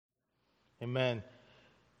Amen.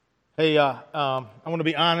 Hey, I want to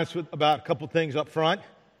be honest about a couple things up front.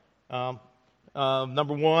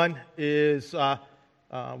 Number one is our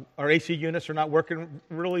AC units are not working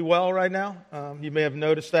really well right now. You may have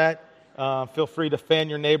noticed that. Feel free to fan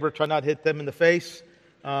your neighbor. Try not to hit them in the face.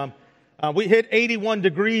 We hit 81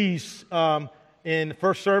 degrees in the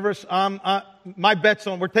first service. My bet's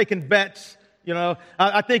on. We're taking bets. You know,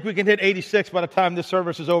 I think we can hit 86 by the time this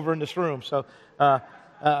service is over in this room. So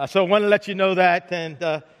I want to let you know that. And,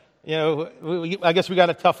 I guess we got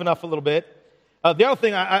to toughen up a little bit. The other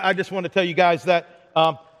thing I just want to tell you guys that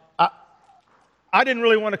I didn't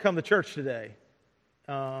really want to come to church today.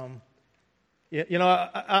 I don't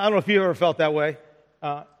know if you ever felt that way.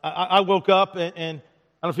 I woke up and I don't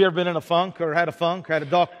know if you've ever been in a funk or had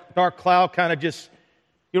a dark cloud kind of just,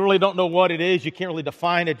 you really don't know what it is. You can't really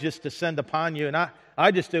define it, just descend upon you. And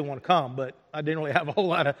I just didn't want to come, but I didn't really have a whole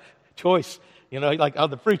lot of choice. You know, like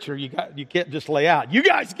the preacher, you can't just lay out. You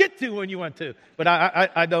guys get to when you want to, but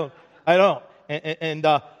I don't. And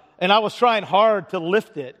I was trying hard to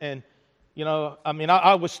lift it, and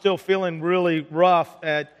I was still feeling really rough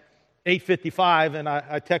at 8:55, and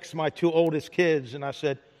I texted my two oldest kids, and I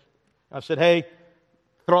said, hey,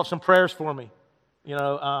 throw out some prayers for me.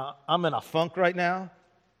 I'm in a funk right now,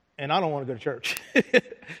 and I don't want to go to church.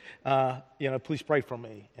 Please pray for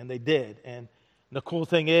me, and they did. And the cool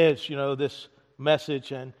thing is, this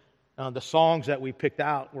message and the songs that we picked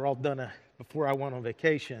out were all done before I went on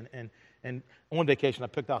vacation, and on vacation I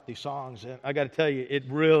picked out these songs, and I got to tell you, it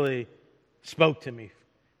really spoke to me,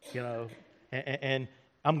 and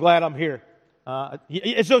I'm glad I'm here.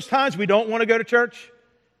 It's those times we don't want to go to church,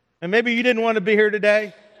 and maybe you didn't want to be here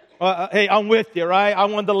today. Hey, I'm with you, right? I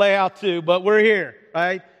wanted to lay out too, but we're here,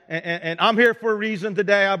 right? And I'm here for a reason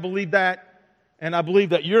today. I believe that, and I believe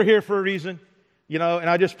that you're here for a reason. And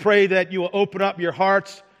I just pray that you will open up your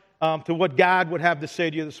hearts to what God would have to say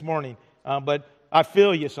to you this morning. But I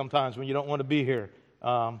feel you sometimes when you don't want to be here.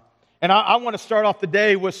 And I want to start off the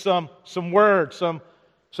day with some words,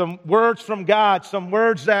 some words from God, some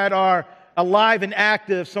words that are alive and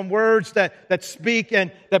active, some words that speak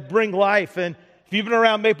and that bring life. And if you've been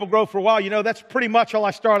around Maple Grove for a while, that's pretty much how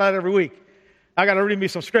I start out every week. I got to read me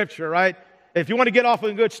some scripture, right? If you want to get off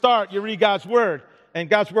a good start, you read God's Word. And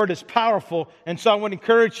God's Word is powerful. And so I want to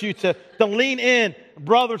encourage you to lean in,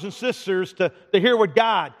 brothers and sisters, to hear what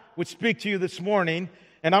God would speak to you this morning.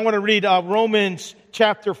 And I want to read Romans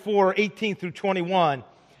chapter 4, 18 through 21.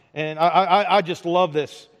 And I just love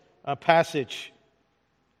this passage.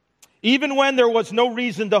 Even when there was no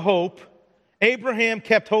reason to hope, Abraham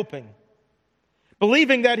kept hoping,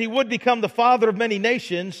 believing that he would become the father of many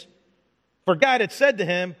nations. For God had said to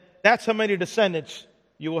him, that's how many descendants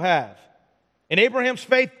you will have. And Abraham's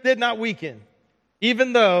faith did not weaken,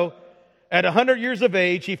 even though at 100 years of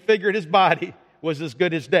age, he figured his body was as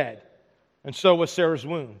good as dead. And so was Sarah's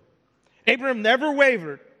womb. Abraham never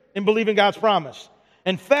wavered in believing God's promise.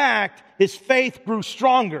 In fact, his faith grew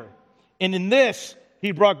stronger. And in this,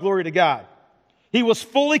 he brought glory to God. He was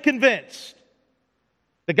fully convinced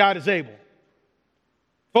that God is able.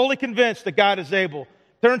 Fully convinced that God is able.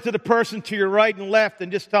 Turn to the person to your right and left and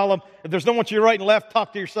just tell them, if there's no one to your right and left,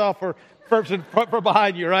 talk to yourself or person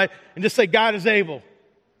behind you, right? And just say, God is able.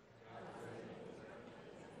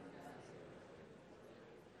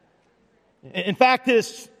 In fact,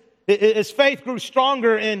 his faith grew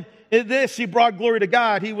stronger, and in this he brought glory to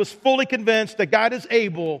God. He was fully convinced that God is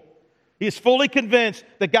able. He is fully convinced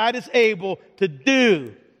that God is able to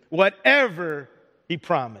do whatever he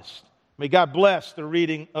promised. May God bless the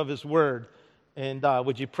reading of his word. And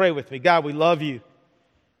would you pray with me? God, we love you.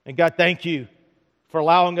 And God, thank you for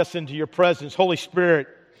allowing us into your presence. Holy Spirit,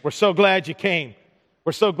 we're so glad you came.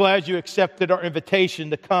 We're so glad you accepted our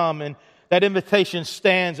invitation to come. And that invitation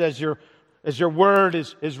stands as your word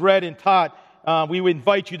is read and taught. We would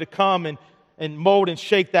invite you to come and mold and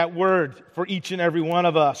shape that word for each and every one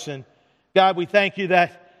of us. And God, we thank you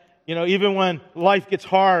that, even when life gets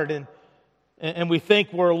hard and we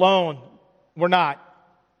think we're alone, we're not.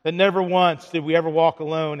 That never once did we ever walk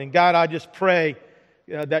alone. And God, I just pray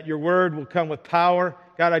that your word will come with power.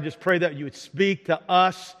 God, I just pray that you would speak to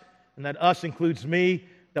us, and that us includes me,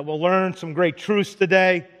 that we'll learn some great truths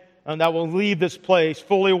today, and that we'll leave this place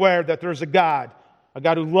fully aware that there's a God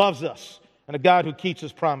who loves us, and a God who keeps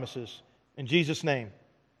his promises. In Jesus' name,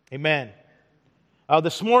 amen.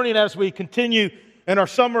 This morning, as we continue in our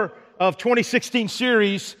summer of 2016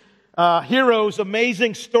 series, Heroes,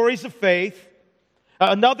 Amazing Stories of Faith,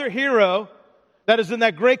 another hero that is in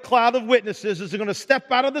that great cloud of witnesses is going to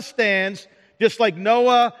step out of the stands, just like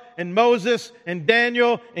Noah and Moses and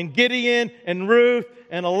Daniel and Gideon and Ruth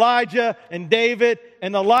and Elijah and David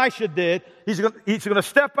and Elisha did. He's going to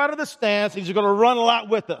step out of the stands. He's going to run a lot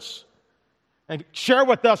with us and share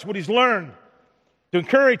with us what he's learned to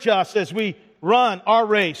encourage us as we run our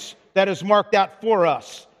race that is marked out for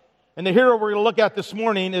us. And the hero we're going to look at this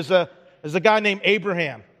morning is a guy named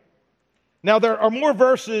Abraham. Now, there are more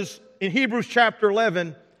verses in Hebrews chapter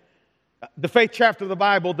 11, the faith chapter of the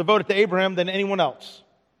Bible, devoted to Abraham than anyone else.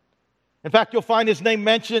 In fact, you'll find his name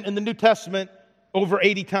mentioned in the New Testament over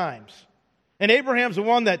 80 times. And Abraham's the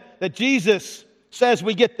one that Jesus says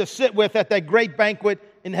we get to sit with at that great banquet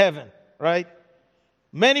in heaven, right?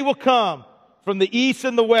 Many will come from the east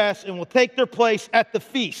and the west and will take their place at the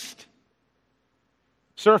feast.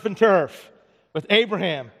 Surf and turf with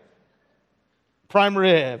Abraham, prime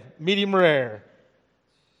rib, medium rare.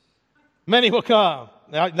 Many will come.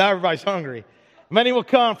 Now everybody's hungry. Many will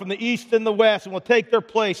come from the east and the west and will take their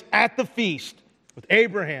place at the feast with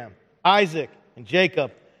Abraham, Isaac, and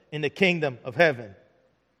Jacob in the kingdom of heaven.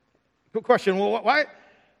 Good question. Well,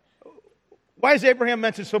 why is Abraham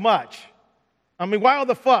mentioned so much? I mean, why all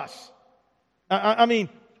the fuss? I mean,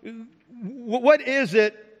 what is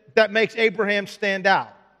it that makes Abraham stand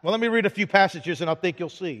out? Well, let me read a few passages and I think you'll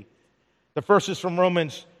see. The first is from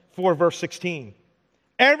Romans 4, verse 16.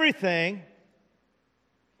 Everything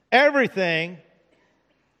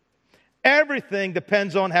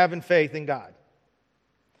depends on having faith in God.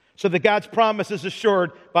 So that God's promise is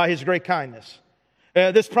assured by his great kindness.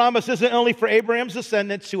 This promise isn't only for Abraham's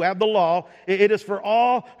descendants who have the law. It is for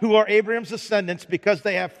all who are Abraham's descendants because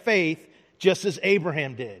they have faith just as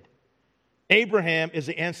Abraham did. Abraham is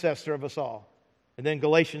the ancestor of us all. And then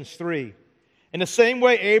Galatians 3. In the same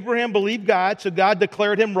way, Abraham believed God, so God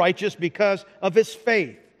declared him righteous because of his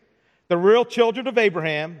faith. The real children of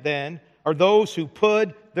Abraham, then, are those who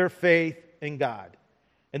put their faith in God.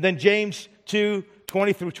 And then James 2,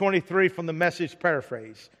 20 through 23 from the Message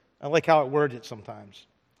paraphrase. I like how it words it sometimes.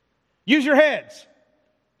 Use your heads.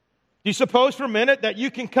 Do you suppose for a minute that you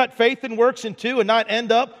can cut faith and works in two and not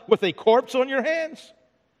end up with a corpse on your hands?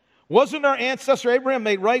 Wasn't our ancestor Abraham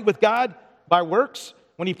made right with God by works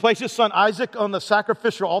when he placed his son Isaac on the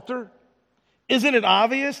sacrificial altar? Isn't it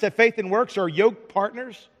obvious that faith and works are yoked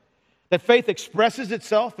partners? That faith expresses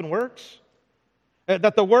itself in works?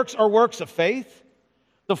 That the works are works of faith?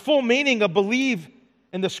 The full meaning of believe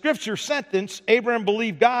in the scripture sentence, Abraham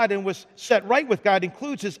believed God and was set right with God,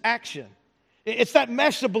 includes his action. It's that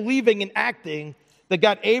mesh of believing and acting that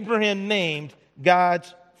got Abraham named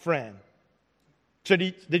God's friend. So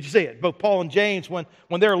did you see it? Both Paul and James, when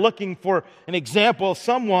they're looking for an example of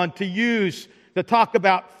someone to use to talk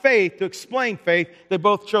about faith, to explain faith, they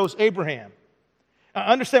both chose Abraham.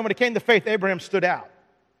 Understand, when it came to faith, Abraham stood out.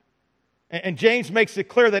 And James makes it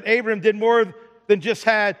clear that Abraham did more than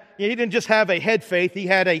he didn't just have a head faith, he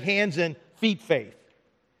had a hands and feet faith.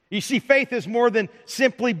 You see, faith is more than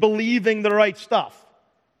simply believing the right stuff.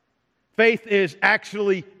 Faith is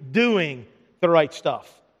actually doing the right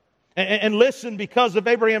stuff. And listen, because of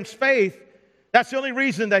Abraham's faith, that's the only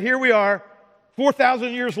reason that here we are,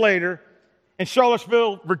 4,000 years later, in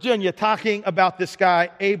Charlottesville, Virginia, talking about this guy,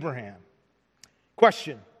 Abraham.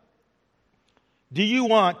 Question: do you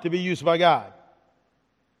want to be used by God?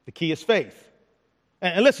 The key is faith.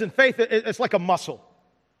 And listen, faith, it's like a muscle.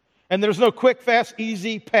 And there's no quick, fast,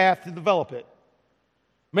 easy path to develop it.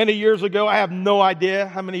 Many years ago, I have no idea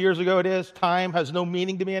how many years ago it is. Time has no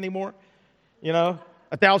meaning to me anymore.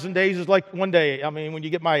 1,000 days is like one day. I mean, when you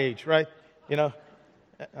get my age, right?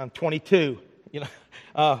 I'm 22.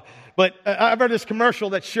 But I've heard this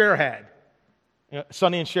commercial that Cher had.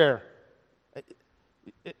 Sonny and Cher.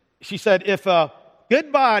 She said, if a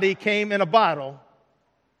good body came in a bottle,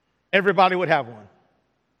 everybody would have one.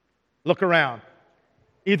 Look around.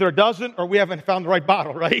 Either it doesn't or we haven't found the right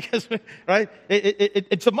bottle, right? Right?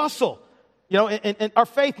 It's a muscle. And our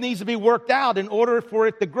faith needs to be worked out in order for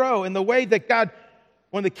it to grow. And the way that God,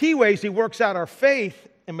 one of the key ways he works out our faith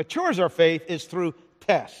and matures our faith is through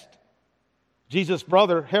test. Jesus'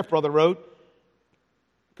 half-brother wrote,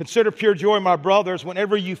 "Consider pure joy, my brothers,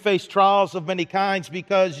 whenever you face trials of many kinds,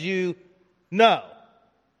 because you know."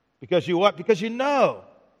 Because you what? Because you know.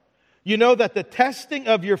 You know that the testing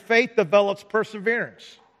of your faith develops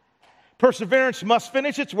perseverance. Perseverance must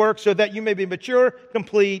finish its work so that you may be mature,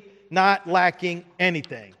 complete, not lacking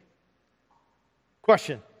anything.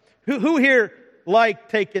 Question: Who here liked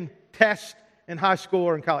taking tests in high school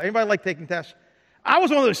or in college? Anybody like taking tests? I was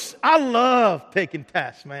one of those. I loved taking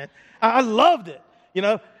tests, man. I loved it.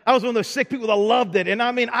 I was one of those sick people that loved it. And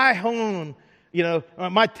I mean, I honed,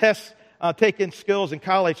 my test taking skills in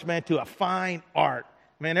college, man, to a fine art,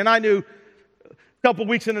 man. And I knew couple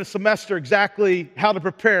weeks into the semester exactly how to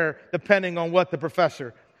prepare depending on what the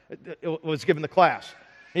professor was given the class.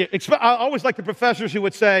 I always like the professors who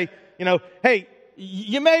would say, hey,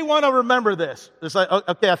 you may want to remember this. It's like,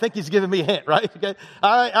 okay, I think he's giving me a hint, right? Okay,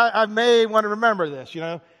 I may want to remember this,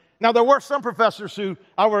 Now, there were some professors who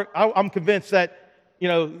I'm convinced that,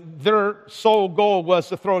 their sole goal was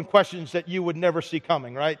to throw in questions that you would never see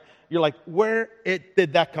coming, right? You're like, where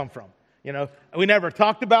did that come from? We never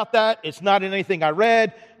talked about that. It's not in anything I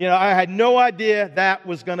read. I had no idea that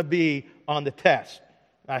was going to be on the test.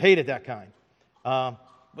 I hated that kind.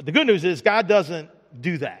 But the good news is God doesn't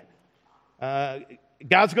do that.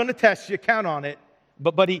 God's going to test you, count on it.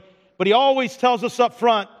 But he always tells us up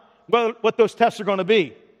front what those tests are going to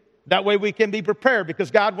be. That way we can be prepared because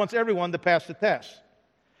God wants everyone to pass the test.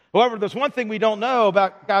 However, there's one thing we don't know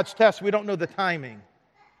about God's tests. We don't know the timing.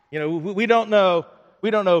 We don't know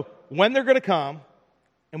when they're going to come,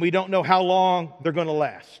 and we don't know how long they're going to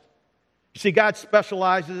last. You see, God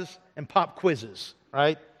specializes in pop quizzes,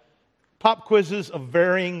 right? Pop quizzes of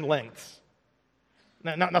varying lengths.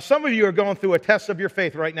 Now, some of you are going through a test of your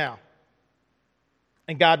faith right now,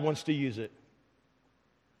 and God wants to use it.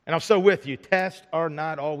 And I'm so with you. Tests are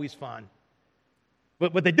not always fun,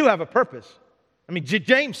 but they do have a purpose. I mean,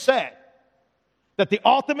 James said that the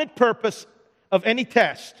ultimate purpose of any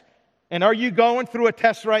test, and are you going through a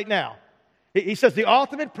test right now? He says the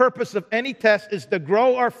ultimate purpose of any test is to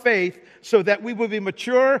grow our faith so that we will be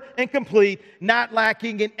mature and complete, not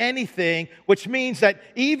lacking in anything, which means that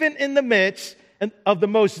even in the midst of the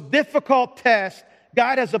most difficult test,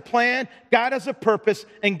 God has a plan, God has a purpose,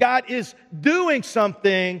 and God is doing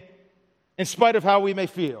something in spite of how we may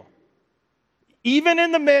feel. Even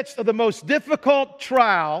in the midst of the most difficult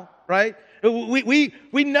trial, right? We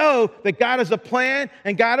know that God has a plan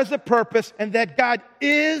and God has a purpose and that God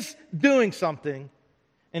is doing something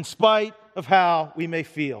in spite of how we may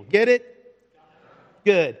feel. Get it?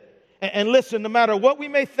 Good. And listen, no matter what we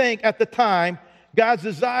may think at the time, God's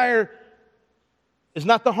desire is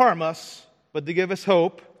not to harm us, but to give us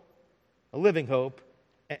hope, a living hope,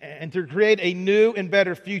 and to create a new and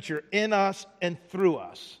better future in us and through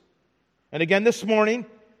us. And again this morning,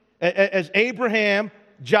 as Abraham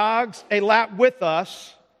jogs a lap with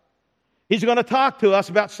us, he's going to talk to us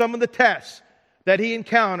about some of the tests that he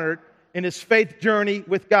encountered in his faith journey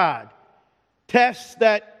with God. Tests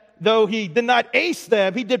that, though he did not ace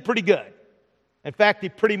them, he did pretty good. In fact, he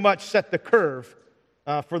pretty much set the curve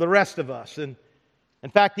for the rest of us. And in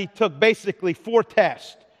fact, he took basically 4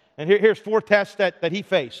 tests. And here's 4 tests that he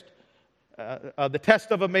faced. The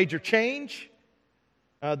test of a major change,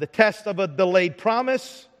 the test of a delayed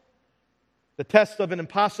promise, the test of an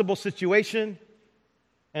impossible situation,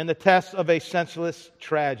 and the test of a senseless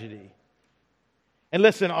tragedy. And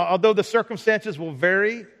listen, although the circumstances will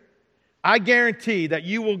vary, I guarantee that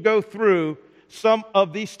you will go through some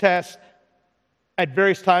of these tests at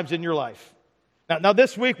various times in your life. Now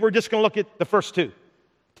this week, we're just going to look at the first 2.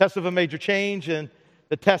 Test of a major change and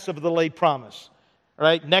the test of a delayed promise. All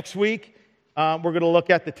right, next week, we're going to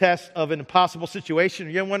look at the test of an impossible situation.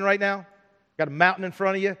 Are you in one right now? Got a mountain in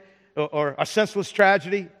front of you? Or a senseless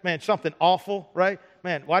tragedy? Man, something awful, right?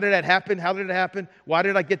 Man, why did that happen? How did it happen? Why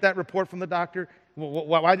did I get that report from the doctor?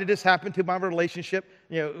 Why did this happen to my relationship?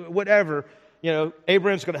 Whatever.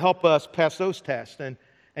 Abraham's going to help us pass those tests. And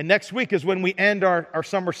next week is when we end our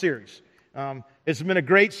summer series. It's been a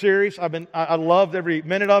great series. I loved every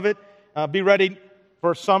minute of it. Be ready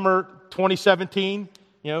for summer 2017.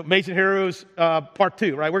 Amazing Heroes Part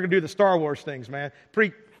 2, right? We're going to do the Star Wars things, man.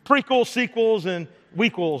 Prequels, sequels, and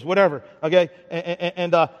wequels, whatever. Okay,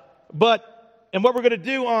 and what we're going to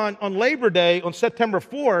do on Labor Day on September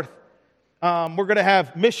 4th, we're going to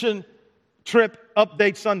have Mission Trip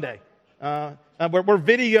Update Sunday. We're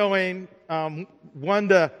videoing 1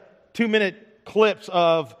 to 2 minute clips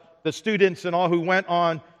of the students and all who went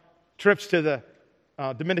on trips to the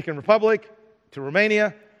Dominican Republic, to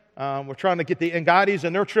Romania. We're trying to get the Engadis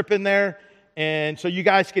and their trip in there. And so you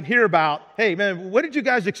guys can hear about, hey, man, what did you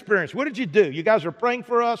guys experience? What did you do? You guys are praying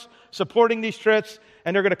for us, supporting these trips,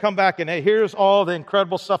 and they're going to come back and, hey, here's all the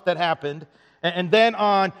incredible stuff that happened. And then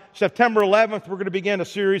on September 11th, we're going to begin a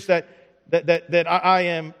series that I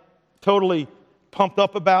am totally pumped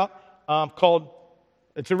up about called,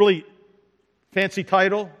 it's a really fancy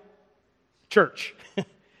title, Church.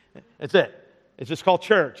 That's it. It's just called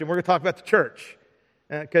Church, and we're going to talk about the church,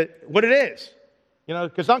 what it is.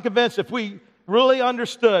 Because I'm convinced if we really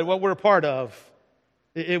understood what we're a part of,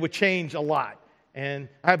 it would change a lot. And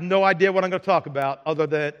I have no idea what I'm going to talk about other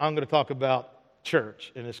than I'm going to talk about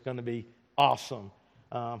church, and it's going to be awesome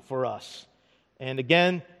for us. And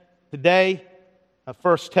again, today, The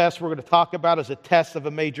first test we're going to talk about is a test of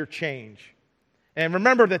a major change. And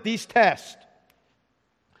remember that these tests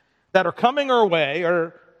that are coming our way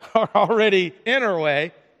or are already in our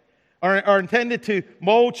way are intended to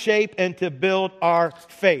mold, shape, and to build our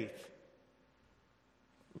faith.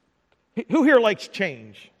 Who here likes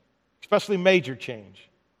change, especially major change?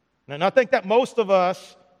 And I think that most of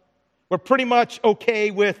us, we're pretty much okay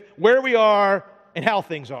with where we are and how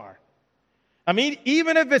things are. I mean,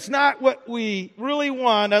 even if it's not what we really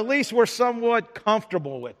want, at least we're somewhat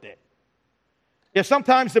comfortable with it. Yeah,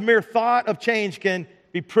 sometimes the mere thought of change can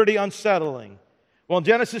be pretty unsettling. Well, in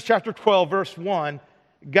Genesis chapter 12, verse 1,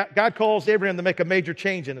 God calls Abraham to make a major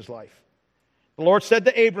change in his life. The Lord said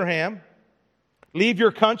to Abraham, "Leave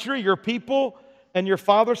your country, your people, and your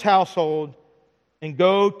father's household, and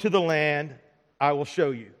go to the land I will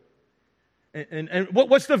show you." And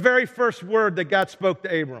what's the very first word that God spoke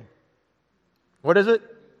to Abram? What is it?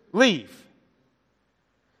 Leave.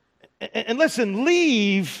 And listen,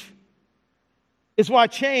 leave is why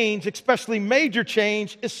change, especially major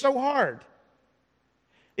change, is so hard.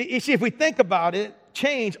 You see, if we think about it,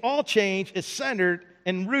 all change is centered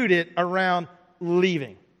and rooted around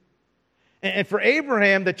leaving. And for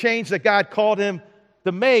Abraham, the change that God called him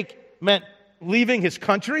to make meant leaving his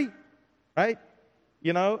country, right?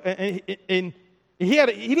 You know, and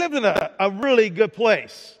he lived in a really good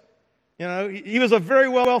place. You know, he was a very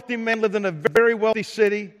wealthy man, lived in a very wealthy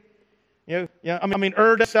city. I mean,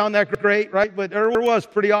 Ur doesn't sound that great, right? But Ur was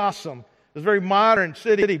pretty awesome. It was a very modern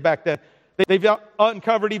city back then. They've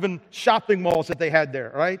uncovered even shopping malls that they had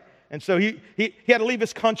there, right? And so he had to leave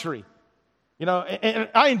his country. You know, and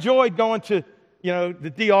I enjoyed going to,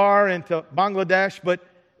 the DR and to Bangladesh, but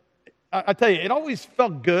I tell you, it always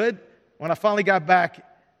felt good when I finally got back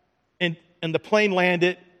and the plane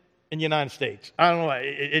landed in the United States. I don't know,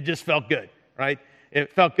 it just felt good, right?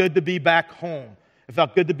 It felt good to be back home. It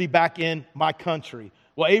felt good to be back in my country.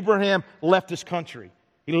 Well, Abraham left his country.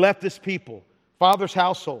 He left his people, father's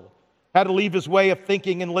household, had to leave his way of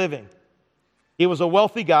thinking and living. He was a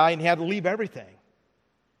wealthy guy, and he had to leave everything.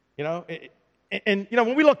 And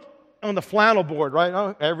when we look on the flannel board, right?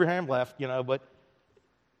 Oh, Abraham left, but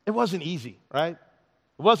it wasn't easy, right?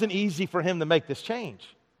 It wasn't easy for him to make this change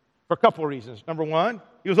for a couple of reasons. Number one,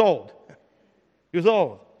 he was old. He was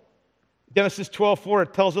old. Genesis 12:4,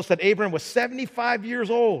 it tells us that Abraham was 75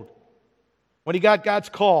 years old when he got God's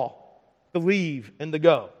call to leave and to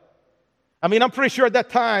go. I mean, I'm pretty sure at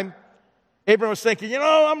that time, Abraham was thinking,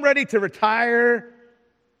 I'm ready to retire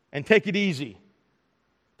and take it easy,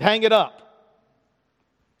 hang it up.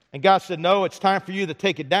 And God said, no, it's time for you to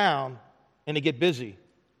take it down and to get busy.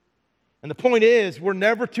 And the point is, we're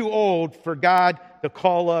never too old for God to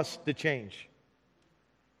call us to change.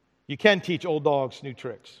 You can teach old dogs new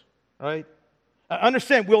tricks, right?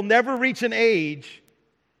 Understand, we'll never reach an age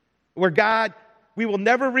where God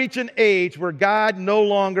no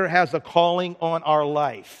longer has a calling on our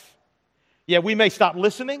life. Yeah, we may stop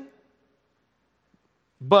listening,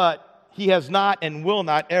 but He has not and will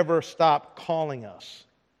not ever stop calling us.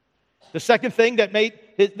 The second thing that made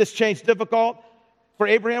this change difficult for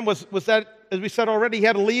Abraham was that, as we said already, he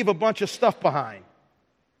had to leave a bunch of stuff behind.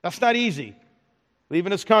 That's not easy.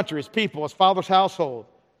 Leaving his country, his people, his father's household,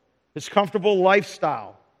 his comfortable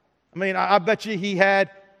lifestyle. I mean, I bet you he had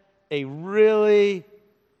a really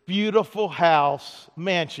beautiful house,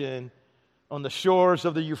 mansion, on the shores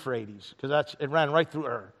of the Euphrates, because it ran right through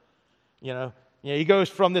Ur. He goes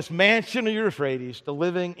from this mansion of Euphrates to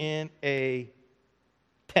living in a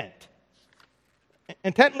tent.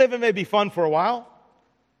 And tent living may be fun for a while.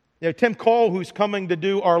 Tim Cole, who's coming to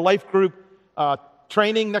do our life group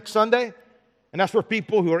training next Sunday, and that's for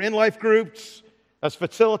people who are in life groups, as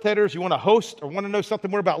facilitators, you want to host or want to know something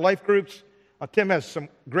more about life groups. Tim has some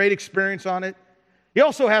great experience on it. He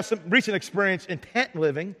also has some recent experience in tent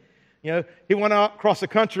living. He went out across the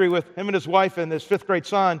country with him and his wife and his 5th grade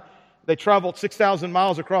son. They traveled 6,000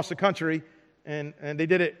 miles across the country, and they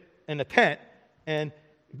did it in a tent. And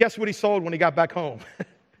guess what he sold when he got back home?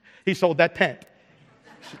 He sold that tent.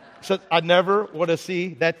 So I never want to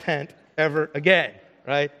see that tent ever again,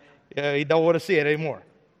 right? You don't want to see it anymore,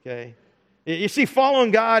 okay? You see,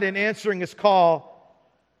 following God and answering His call,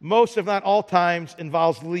 most, if not all times,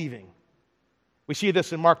 involves leaving. We see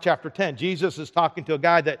this in Mark chapter 10. Jesus is talking to a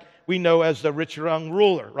guy that we know as the rich young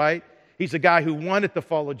ruler, right? He's a guy who wanted to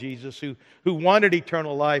follow Jesus, who wanted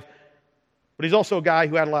eternal life, but he's also a guy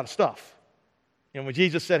who had a lot of stuff. When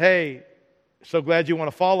Jesus said, hey, so glad you want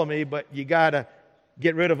to follow me, but you got to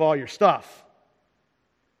get rid of all your stuff.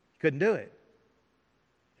 He couldn't do it.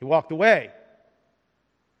 He walked away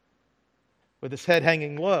with his head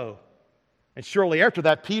hanging low. And shortly after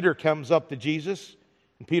that, Peter comes up to Jesus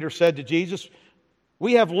And Peter said to Jesus,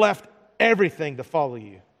 "We have left everything to follow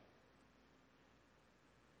you."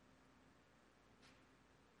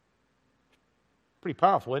 Pretty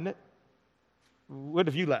powerful, isn't it? What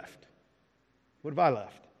have you left? What have I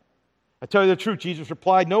left? I tell you the truth, Jesus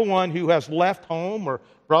replied, "No one who has left home or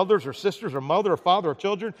brothers or sisters or mother or father or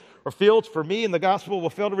children or fields for me in the gospel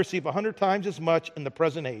will fail to receive 100 times as much in the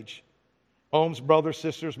present age. Homes, brothers,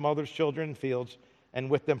 sisters, mothers, children, fields, and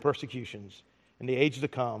with them persecutions. In the age to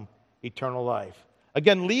come, eternal life."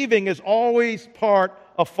 Again, leaving is always part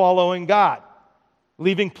of following God.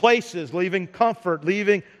 Leaving places, leaving comfort,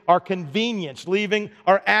 leaving our convenience, leaving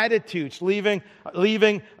our attitudes, leaving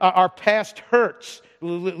our past hurts,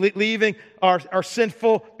 leaving our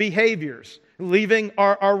sinful behaviors, leaving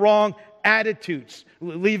our wrong attitudes,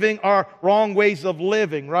 leaving our wrong ways of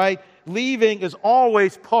living, right? Leaving is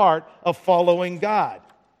always part of following God.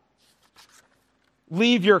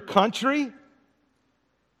 Leave your country,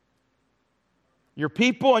 your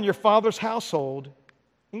people, and your father's household,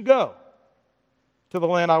 and go to the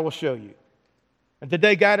land I will show you. And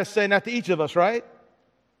today God is saying that to each of us, right?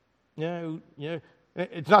 Yeah,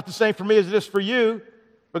 it's not the same for me as it is for you.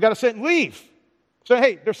 But God is saying, leave. So,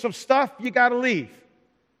 hey, there's some stuff you got to leave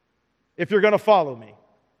if you're going to follow me.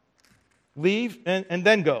 Leave and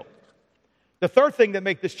then go. The third thing that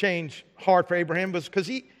made this change hard for Abraham was because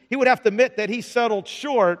he would have to admit that he settled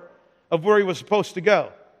short of where he was supposed to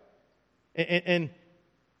go. In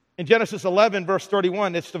Genesis 11, verse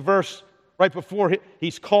 31, it's the verse right before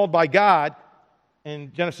he's called by God.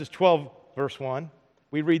 In Genesis 12, verse 1,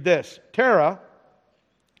 we read this. Terah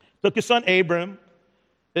took his son Abram,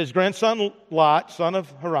 his grandson Lot, son of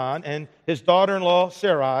Haran, and his daughter-in-law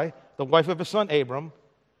Sarai, the wife of his son Abram,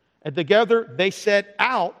 and together they set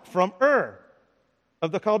out from Ur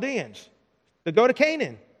of the Chaldeans to go to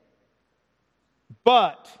Canaan.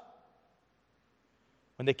 But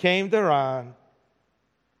when they came to Haran,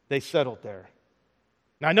 they settled there.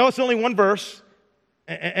 Now, I know it's only one verse,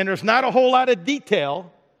 and there's not a whole lot of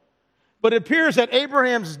detail, but it appears that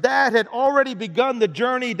Abraham's dad had already begun the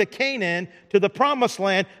journey to Canaan, to the promised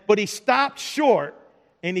land, but he stopped short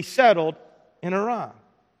and he settled in Haran.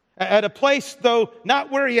 At a place, though,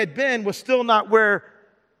 not where he had been, was still not where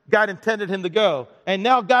God intended him to go. And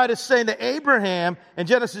now God is saying to Abraham in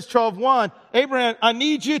Genesis 12:1, Abraham, I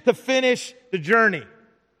need you to finish the journey.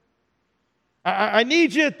 I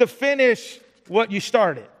need you to finish what you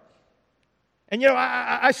started. And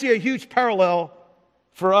I see a huge parallel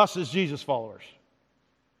for us as Jesus followers.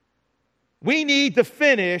 We need to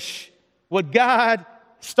finish what God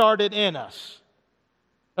started in us.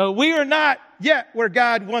 We are not yet where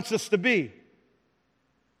God wants us to be.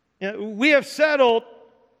 We have settled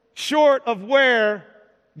short of where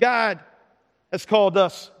God has called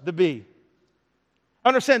us to be.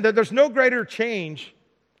 Understand that there's no greater change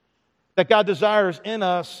that God desires in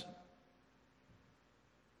us.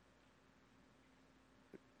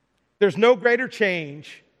 There's no greater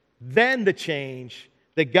change than the change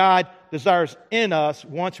that God desires in us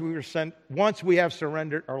once we have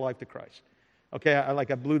surrendered our life to Christ. Okay, I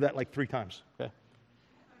blew that like 3 times. Okay.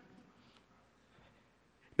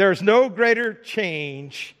 There's no greater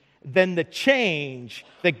change than the change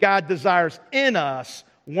that God desires in us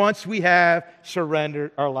once we have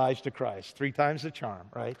surrendered our lives to Christ. 3 times the charm,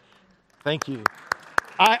 right? Thank you.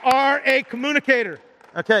 I are a communicator.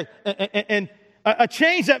 Okay, and a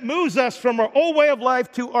change that moves us from our old way of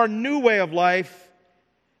life to our new way of life.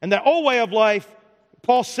 And that old way of life,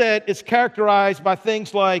 Paul said, is characterized by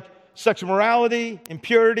things like sexual morality,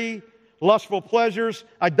 impurity, lustful pleasures,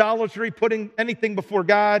 idolatry, putting anything before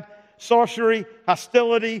God, sorcery,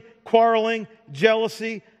 hostility, quarreling,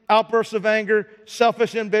 jealousy, outbursts of anger,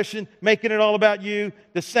 selfish ambition, making it all about you,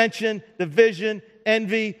 dissension, division,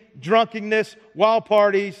 envy, drunkenness, wild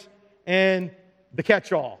parties, and the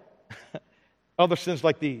catch-all. Other sins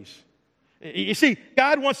like these. You see,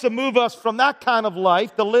 God wants to move us from that kind of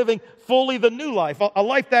life to living fully the new life, a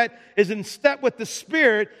life that is in step with the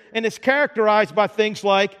Spirit and is characterized by things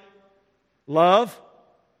like love,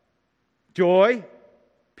 joy,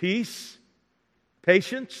 peace,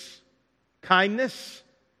 patience, kindness,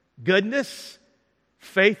 goodness,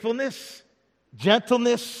 faithfulness,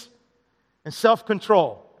 gentleness, and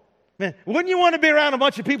self-control. Man, wouldn't you want to be around a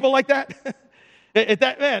bunch of people like that?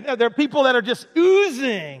 There are people that are just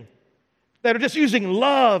oozing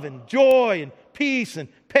love and joy and peace and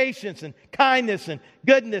patience and kindness and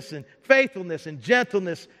goodness and faithfulness and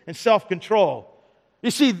gentleness and self-control.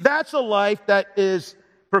 You see, that's a life that is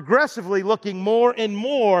progressively looking more and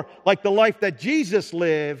more like the life that Jesus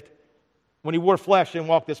lived when he wore flesh and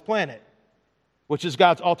walked this planet, which is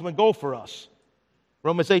God's ultimate goal for us.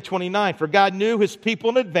 Romans 8:29, for God knew his people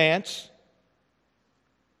in advance.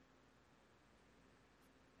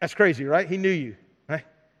 That's crazy, right? He knew you, right?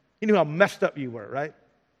 He knew how messed up you were, right?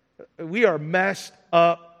 We are messed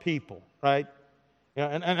up people, right? You know,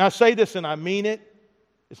 and I say this and I mean it.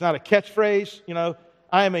 It's not a catchphrase. You know,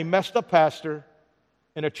 I am a messed up pastor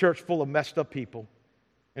in a church full of messed up people.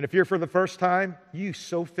 And if you're for the first time, you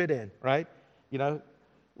so fit in, right? You know,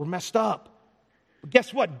 we're messed up. But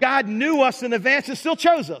guess what? God knew us in advance and still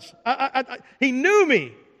chose us. He knew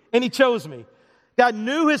me and he chose me. God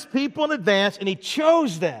knew his people in advance and he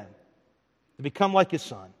chose them to become like his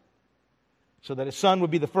son, so that his son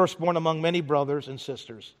would be the firstborn among many brothers and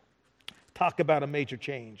sisters. Talk about a major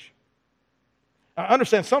change. I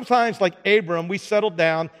understand, sometimes like Abram, we settled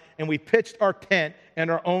down and we pitched our tent in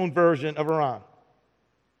our own version of Haran.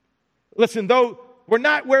 Listen, though we're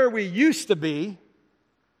not where we used to be,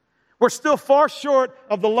 we're still far short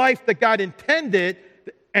of the life that God intended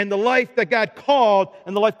and the life that God called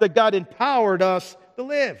and the life that God empowered us to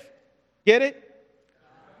live. Get it?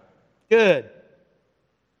 Good.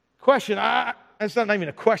 Question, it's not even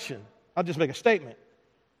a question. I'll just make a statement.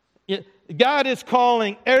 God is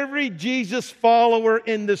calling every Jesus follower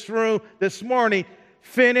in this room this morning,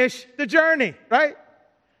 finish the journey, right?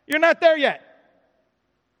 You're not there yet.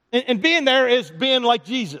 And being there is being like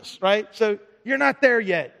Jesus, right? So you're not there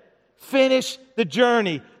yet. Finish the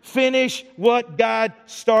journey. Finish what God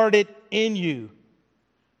started in you.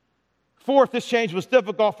 Fourth, this change was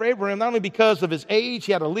difficult for Abraham, not only because of his age,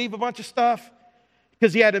 he had to leave a bunch of stuff,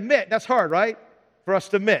 because he had to admit, that's hard, right? For us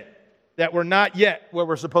to admit that we're not yet where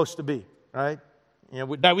we're supposed to be, right? You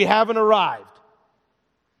know, that we haven't arrived.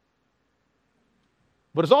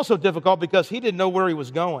 But it's also difficult because he didn't know where he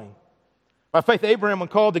was going. By faith, Abraham, when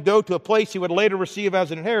called to go to a place he would later receive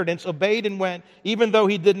as an inheritance, obeyed and went, even though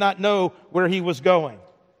he did not know where he was going.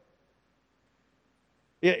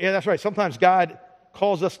 Yeah, that's right. Sometimes God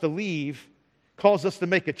calls us to leave, calls us to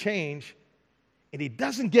make a change, and he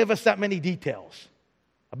doesn't give us that many details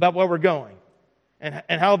about where we're going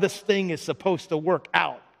and how this thing is supposed to work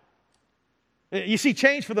out. You see,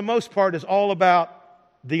 change for the most part is all about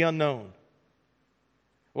the unknown.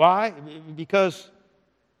 Why? Because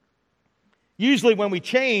usually when we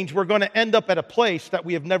change, we're going to end up at a place that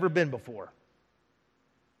we have never been before.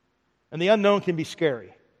 And the unknown can be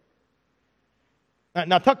scary.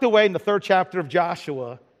 Now, tucked away in the 3rd chapter of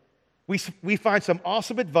Joshua, we find some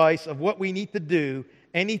awesome advice of what we need to do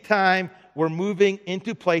anytime we're moving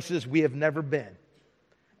into places we have never been.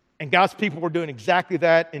 And God's people were doing exactly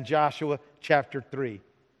that in Joshua chapter 3.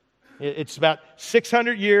 It's about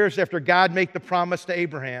 600 years after God made the promise to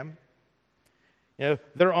Abraham. You know,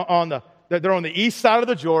 they're on the east side of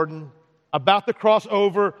the Jordan, about to cross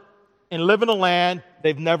over and live in a land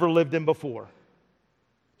they've never lived in before.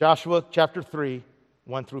 Joshua chapter 3,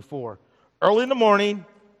 1 through 4. Early in the morning,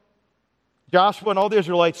 Joshua and all the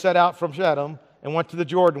Israelites set out from Shittim and went to the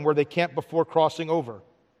Jordan, where they camped before crossing over.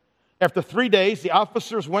 After 3 days, the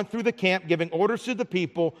officers went through the camp, giving orders to the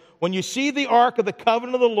people, when you see the ark of the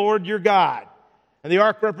covenant of the Lord your God, and the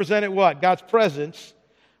ark represented what? God's presence.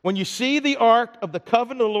 When you see the ark of the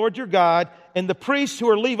covenant of the Lord your God and the priests who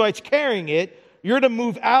are Levites carrying it, you're to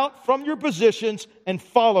move out from your positions and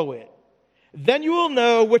follow it. Then you will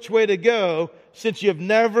know which way to go, since you've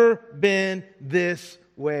never been this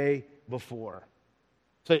way before.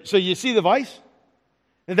 So you see the advice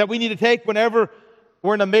that we need to take whenever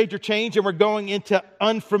we're in a major change and we're going into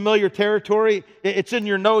unfamiliar territory. It's in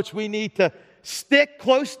your notes. We need to stick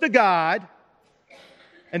close to God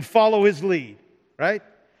and follow his lead, right?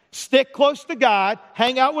 Stick close to God,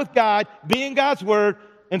 hang out with God, be in God's word,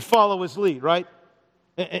 and follow his lead, right?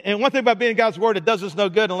 And one thing about being in God's word, it does us no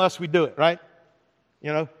good unless we do it, right?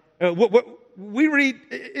 You know, what we read,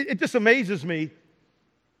 it just amazes me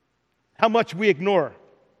how much we ignore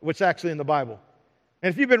what's actually in the Bible.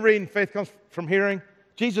 And if you've been reading Faith Comes from Hearing,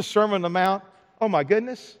 Jesus' Sermon on the Mount, oh my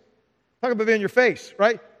goodness, talk about being in your face,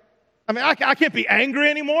 right? I mean, I can't be angry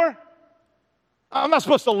anymore. I'm not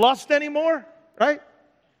supposed to lust anymore, right?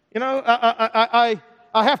 You know, I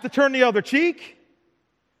have to turn the other cheek.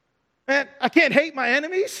 Man, I can't hate my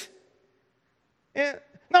enemies. And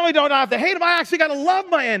not only don't I have to hate them, I actually got to love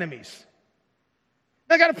my enemies.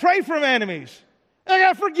 I got to pray for my enemies. I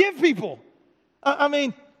got to forgive people. I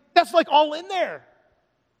mean, that's like all in there.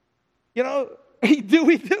 You know, we do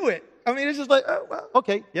it. I mean, it's just like, oh, well,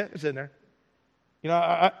 okay, yeah, it's in there. You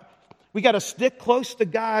know, we got to stick close to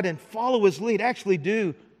God and follow his lead, actually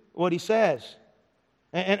do what he says.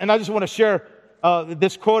 And I just want to share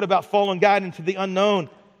this quote about following God into the unknown.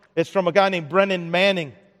 It's from a guy named Brennan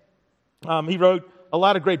Manning. He wrote a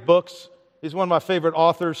lot of great books. He's one of my favorite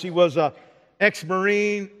authors. He was a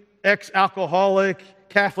ex-Marine, ex-alcoholic,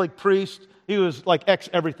 Catholic priest. He was like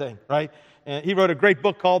ex-everything, right? And he wrote a great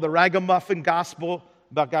book called The Ragamuffin Gospel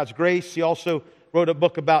about God's grace. He also wrote a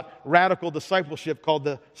book about radical discipleship called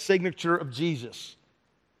The Signature of Jesus.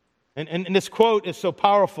 And this quote is so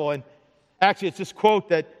powerful. And actually, it's this quote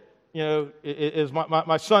that, is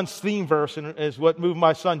my son's theme verse and is what moved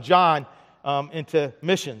my son John into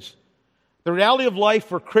missions. The reality of life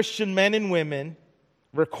for Christian men and women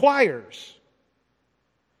requires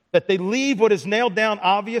that they leave what is nailed down,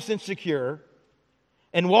 obvious, and secure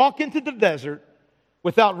and walk into the desert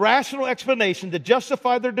without rational explanation to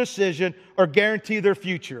justify their decision or guarantee their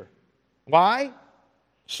future. Why?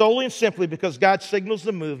 Solely and simply because God signals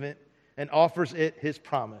the movement and offers it His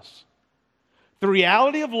promise. The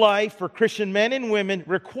reality of life for Christian men and women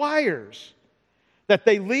requires that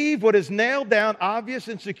they leave what is nailed down, obvious,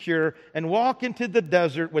 and secure and walk into the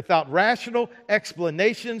desert without rational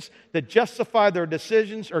explanations that justify their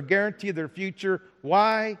decisions or guarantee their future.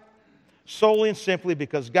 Why? Solely and simply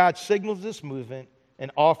because God signals this movement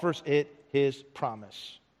and offers it His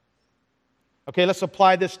promise. Okay, let's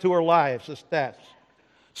apply this to our lives, this test.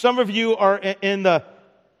 Some of you are in the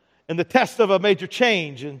test of a major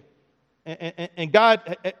change, and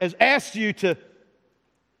God has asked you to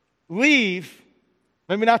leave.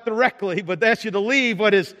 Maybe not directly, but ask you to leave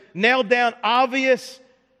what is nailed down, obvious,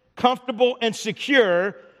 comfortable, and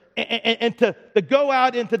secure, and to go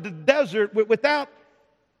out into the desert without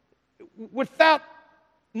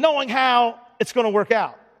knowing how it's going to work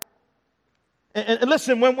out. And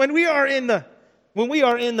listen, when we are in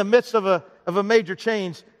the midst of a major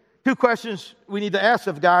change, two questions we need to ask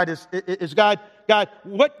of God is God,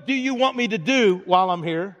 what do you want me to do while I'm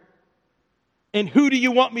here? And who do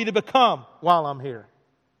you want me to become while I'm here?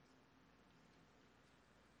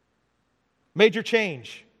 Major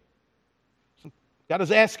change. God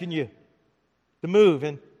is asking you to move.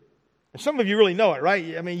 And some of you really know it,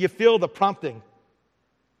 right? I mean, you feel the prompting.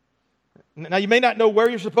 Now, you may not know where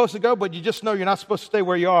you're supposed to go, but you just know you're not supposed to stay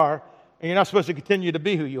where you are, and you're not supposed to continue to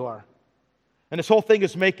be who you are. And this whole thing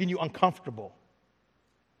is making you uncomfortable.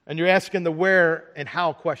 And you're asking the where and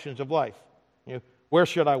how questions of life. Where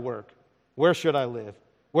should I work? Where should I live?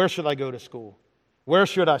 Where should I go to school? Where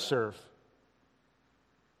should I serve?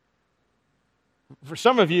 For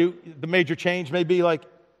some of you, the major change may be like,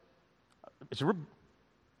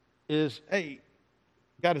 hey,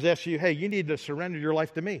 God has asked you, hey, you need to surrender your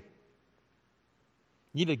life to me.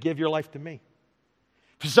 You need to give your life to me.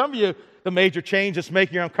 For some of you, the major change that's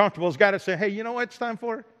making you uncomfortable is God is saying, hey, you know what it's time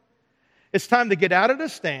for? It's time to get out of the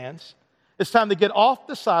stands. It's time to get off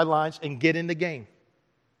the sidelines and get in the game.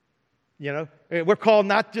 We're called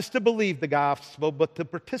not just to believe the gospel, but to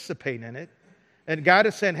participate in it. And God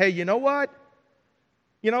is saying, hey, you know what?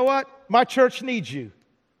 My church needs you.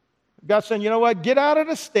 God's saying, you know what? Get out of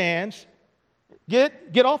the stands.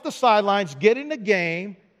 Get off the sidelines. Get in the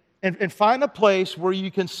game. And find a place where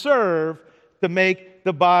you can serve to make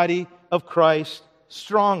the body of Christ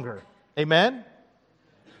stronger. Amen?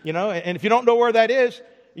 And if you don't know where that is,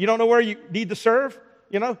 you don't know where you need to serve,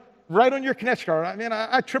 right on your connection card. I mean,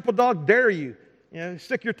 I triple dog dare you.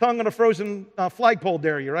 Stick your tongue on a frozen flagpole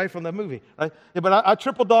dare you, right, from the movie. Right? Yeah, but I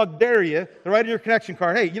triple dog dare you to write on your connection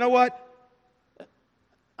card. Hey, you know what?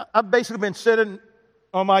 I've basically been sitting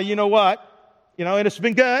on my you know what, and it's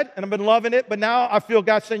been good, and I've been loving it, but now I feel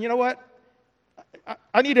God saying, you know what?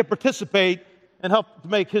 I need to participate and help to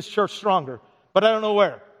make His church stronger, but I don't know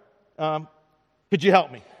where. Could you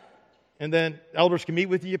help me? And then elders can meet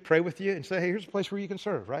with you, pray with you, and say, hey, here's a place where you can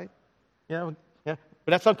serve, right? Yeah, but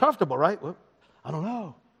that's uncomfortable, right? Well, I don't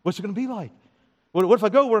know. What's it going to be like? What if I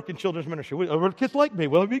go work in children's ministry? What do kids like me?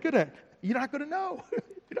 What will I be good at? You're not going to know.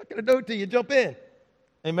 You're not going to know until you jump in.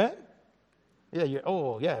 Amen?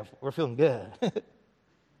 Yeah, we're feeling good.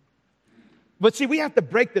 But see, we have to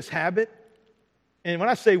break this habit. And when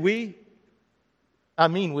I say we, I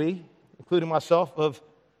mean we, including myself, of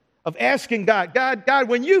asking God,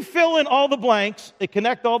 when you fill in all the blanks and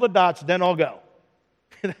connect all the dots, then I'll go.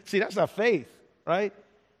 See, that's not faith, right?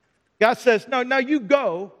 God says, no, you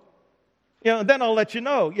go, then I'll let you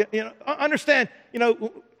know. Understand,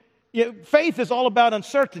 faith is all about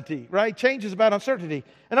uncertainty, right? Change is about uncertainty.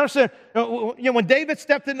 And understand, when David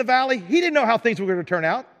stepped in the valley, he didn't know how things were going to turn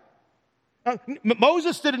out.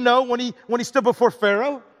 Moses didn't know when he stood before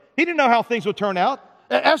Pharaoh. He didn't know how things would turn out.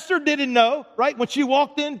 Esther didn't know, right? When she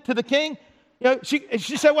walked into the king, she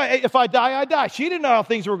said, well, if I die, I die. She didn't know how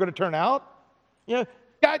things were going to turn out.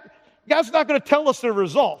 God's not going to tell us the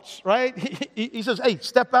results, right? He says, hey,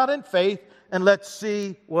 step out in faith and let's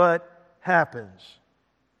see what happens.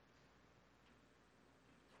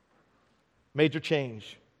 Major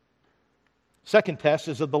change. Second test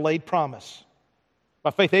is a delayed promise.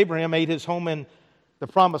 By faith, Abraham made his home in the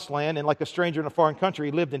promised land, and like a stranger in a foreign country,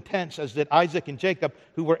 he lived in tents, as did Isaac and Jacob,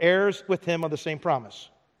 who were heirs with him of the same promise.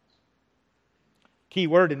 Key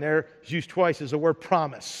word in there is used twice, is the word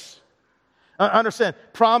promise. Understand,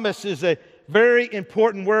 promise is a very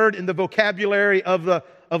important word in the vocabulary of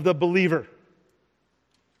the believer.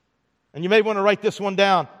 And you may want to write this one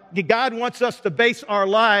down. God wants us to base our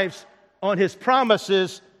lives on His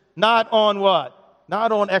promises, not on what?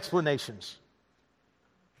 Not on explanations.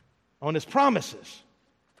 On His promises.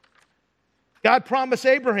 God promised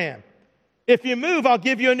Abraham, if you move, I'll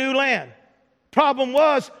give you a new land. Problem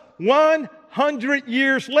was, 100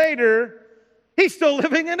 years later, he's still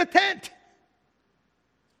living in a tent.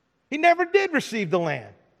 He never did receive the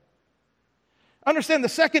land. Understand, the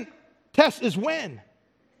second test is when.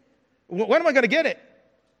 When am I going to get it?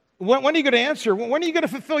 When are you going to answer? When are you going to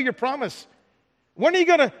fulfill your promise? When are you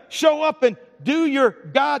going to show up and do your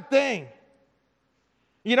God thing?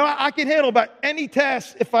 You know, I can handle about any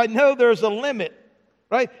test if I know there's a limit,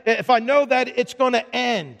 right? If I know that it's going to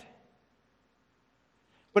end.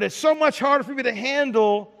 But it's so much harder for me to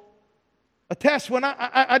handle a test when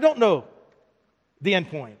I don't know the end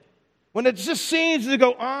point. When it just seems to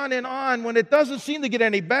go on and on, when it doesn't seem to get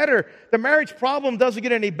any better, the marriage problem doesn't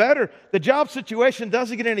get any better, the job situation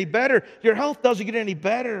doesn't get any better, your health doesn't get any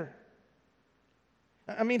better.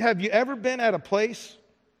 I mean, have you ever been at a place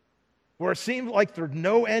where it seems like there's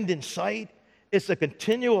no end in sight? It's a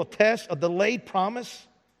continual test, a delayed promise.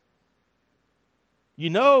 You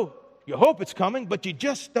know, you hope it's coming, but you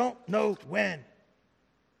just don't know when.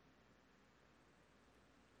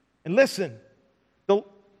 And listen,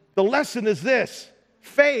 the lesson is this.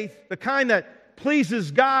 Faith, the kind that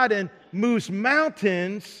pleases God and moves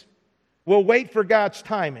mountains, will wait for God's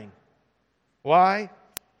timing. Why?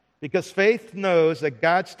 Because faith knows that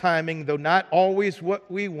God's timing, though not always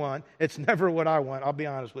what we want, it's never what I want. I'll be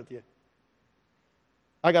honest with you.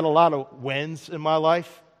 I got a lot of wins in my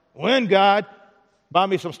life. When, God, buy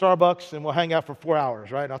me some Starbucks and we'll hang out for 4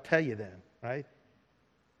 hours, right? I'll tell you then, right?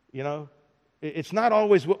 You know, it's not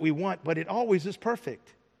always what we want, but it always is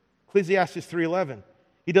perfect. Ecclesiastes 3:11.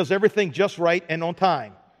 He does everything just right and on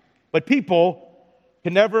time. But people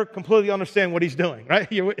can never completely understand what He's doing, right?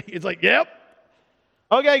 He's like, yep.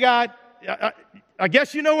 Okay, God, I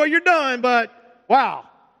guess you know what you're doing, but wow,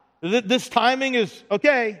 this timing is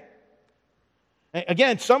okay.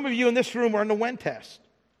 Again, some of you in this room are in the when test.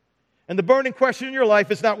 And the burning question in your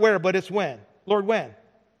life is not where, but it's when. Lord, when?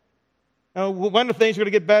 When are things going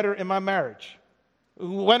to get better in my marriage?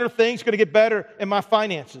 When are things going to get better in my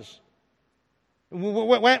finances?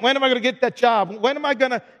 When am I going to get that job? When am I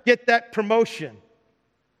going to get that promotion?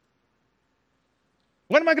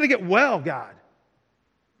 When am I going to get well, God?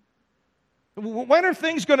 When are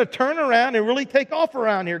things going to turn around and really take off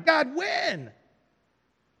around here? God, when?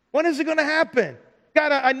 When is it going to happen?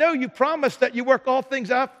 God, I know you promised that you work all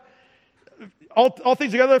things out, all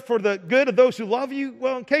things together for the good of those who love you.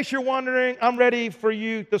 Well, in case you're wondering, I'm ready for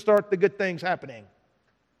you to start the good things happening.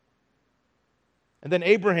 And then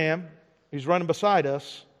Abraham, who's running beside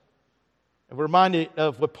us, and we're reminded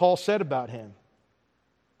of what Paul said about him.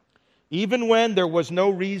 Even when there was no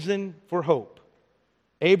reason for hope,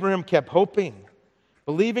 Abraham kept hoping,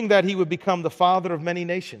 believing that he would become the father of many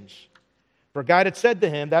nations. For God had said to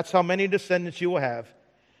him, that's how many descendants you will have.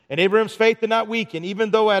 And Abraham's faith did not weaken,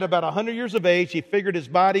 even though at about 100 years of age, he figured his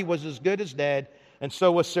body was as good as dead, and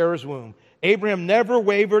so was Sarah's womb. Abraham never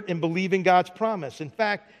wavered in believing God's promise. In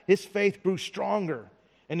fact, his faith grew stronger.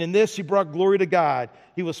 And in this, he brought glory to God.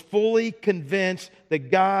 He was fully convinced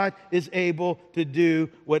that God is able to do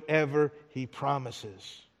whatever He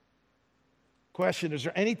promises. Question, is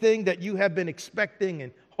there anything that you have been expecting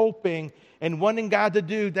and hoping and wanting God to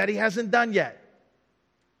do that He hasn't done yet?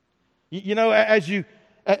 You know, as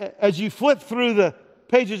you flip through the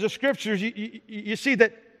pages of Scriptures, you see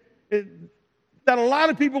that a lot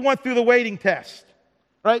of people went through the waiting test,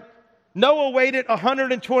 right? Noah waited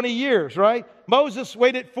 120 years, right? Moses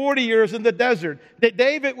waited 40 years in the desert.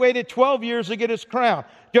 David waited 12 years to get his crown.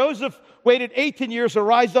 Joseph waited 18 years to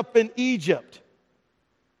rise up in Egypt.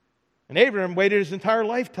 And Abraham waited his entire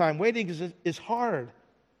lifetime. Waiting is hard.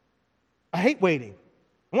 I hate waiting.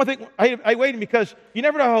 One thing, I hate waiting because you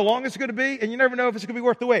never know how long it's going to be, and you never know if it's going to be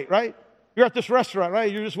worth the wait, right? You're at this restaurant,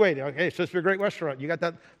 right? You're just waiting. Okay, it's supposed to be a great restaurant. You got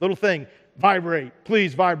that little thing, vibrate,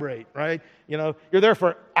 please vibrate, right? You know, you're there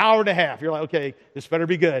for an hour and a half. You're like, okay, this better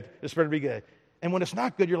be good. This better be good. And when it's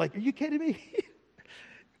not good, you're like, are you kidding me?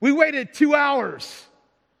 We waited 2 hours,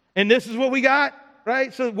 and this is what we got,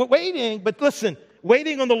 right? So we're waiting, but listen,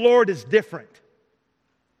 waiting on the Lord is different.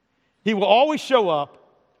 He will always show up.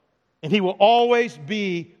 and He will always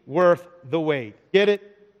be worth the wait. Get it?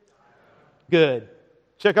 Good.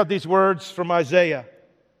 Check out these words from Isaiah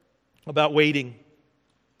about waiting.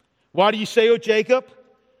 Why do you say, O Jacob,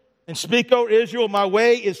 and speak, O Israel, my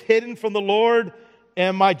way is hidden from the Lord,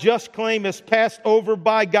 and my just claim is passed over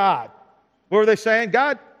by God? What were they saying?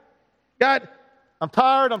 God, I'm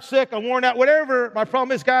tired, I'm sick, I'm worn out, whatever. My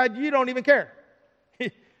problem is, God, you don't even care.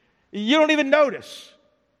 You don't even notice.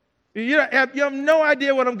 You have no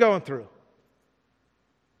idea what I'm going through.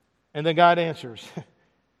 And then God answers,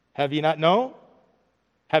 have you not known?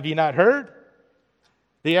 Have you not heard?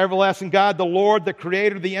 The everlasting God, the Lord, the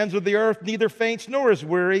creator of the ends of the earth, neither faints nor is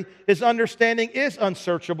weary. His understanding is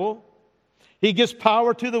unsearchable. He gives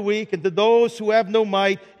power to the weak, and to those who have no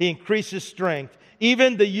might, He increases strength.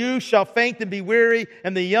 Even the youth shall faint and be weary,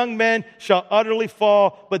 and the young men shall utterly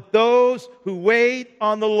fall. But those who wait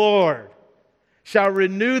on the Lord shall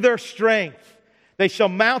renew their strength. They shall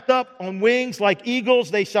mount up on wings like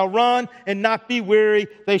eagles. They shall run and not be weary.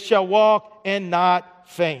 They shall walk and not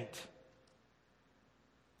faint.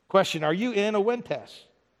 Question, are you in a win test?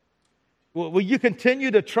 Will you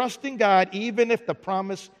continue to trust in God even if the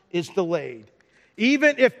promise is delayed?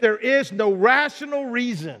 Even if there is no rational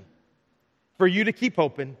reason for you to keep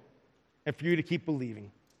hoping and for you to keep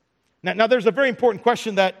believing? Now there's a very important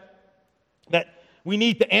question that we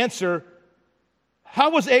need to answer. How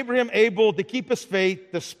was Abraham able to keep his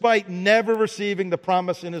faith despite never receiving the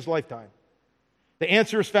promise in his lifetime? The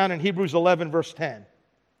answer is found in Hebrews 11, verse 10.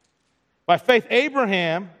 By faith,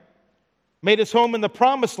 Abraham made his home in the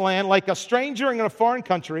promised land like a stranger in a foreign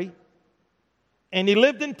country, and he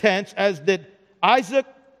lived in tents, as did Isaac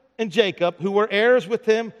and Jacob, who were heirs with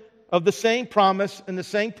him of the same promise in the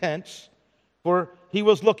same tents, for he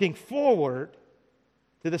was looking forward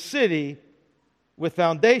to the city with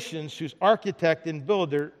foundations, whose architect and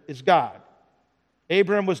builder is God.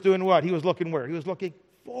 Abraham was doing what? He was looking where? He was looking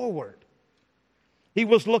forward. He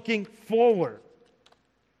was looking forward.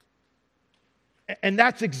 And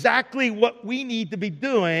that's exactly what we need to be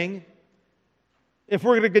doing if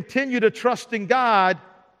we're going to continue to trust in God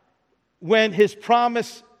when His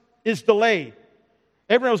promise is delayed.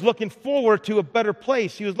 Abraham was looking forward to a better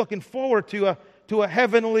place. He was looking forward to a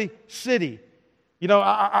heavenly city. You know,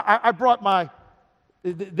 I brought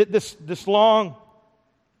this long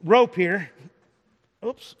rope here.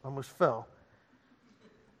 Oops, almost fell.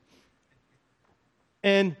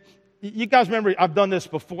 And you guys remember, I've done this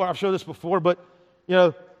before, I've shown this before, but you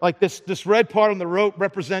know, like this red part on the rope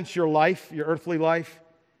represents your life, your earthly life.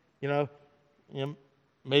 You know,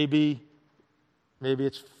 maybe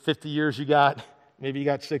it's 50 years you got, maybe you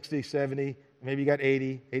got 60, 70, maybe you got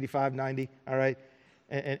 80, 85, 90, all right?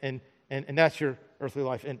 And that's your earthly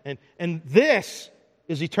life. And this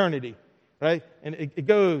is eternity, right? And it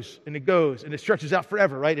goes, and it goes, and it stretches out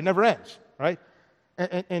forever, right? It never ends, right?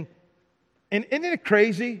 And isn't it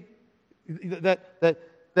crazy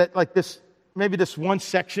that like this, maybe this one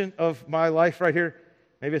section of my life right here,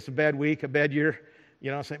 maybe it's a bad week, a bad year,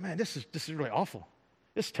 you know, I say, man, this is really awful.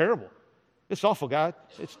 This is terrible. It's awful, God.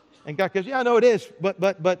 And God goes, yeah, I know it is, but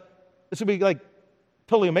this will be like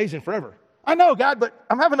totally amazing forever. I know, God, but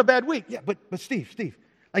I'm having a bad week. Yeah, but Steve,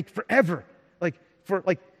 like forever, like for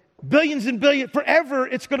like billions and billions, forever,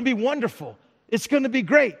 it's going to be wonderful. It's going to be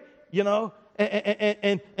great, you know?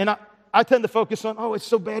 And I tend to focus on, oh, it's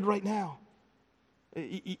so bad right now.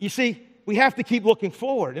 You see, we have to keep looking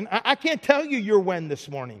forward. And I can't tell you your when this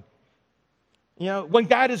morning. You know, when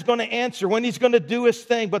God is going to answer, when He's going to do His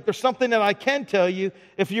thing. But there's something that I can tell you.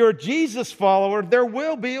 If you're a Jesus follower, there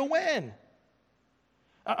will be a when.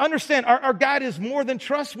 Understand, our God is more than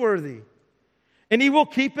trustworthy. And He will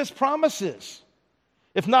keep His promises.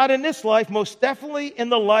 If not in this life, most definitely in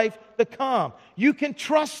the life to come. You can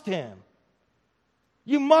trust Him.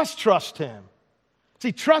 You must trust Him.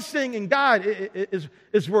 See, trusting in God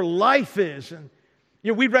is where life is. And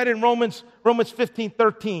you know, we read in Romans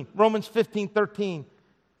 15:13. Romans 15:13.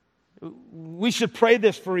 We should pray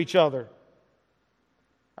this for each other.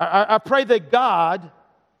 I pray that God,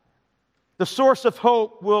 the source of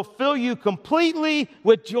hope, will fill you completely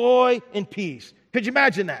with joy and peace. Could you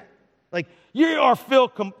imagine that? Like, you are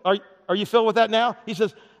filled. Are you filled with that now? He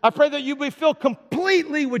says, I pray that you be filled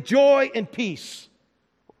completely with joy and peace.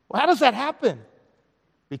 Well, how does that happen?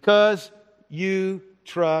 Because you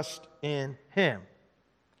trust in Him.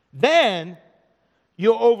 Then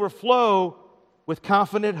you'll overflow with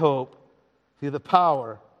confident hope through the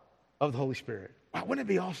power of the Holy Spirit. Wow, wouldn't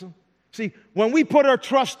it be awesome? See, when we put our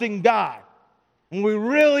trust in God, when we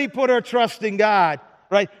really put our trust in God,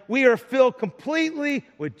 right, we are filled completely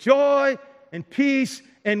with joy and peace,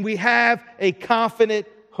 and we have a confident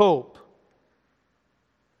hope.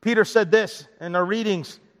 Peter said this in our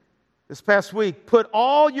readings this past week. Put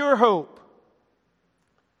all your hope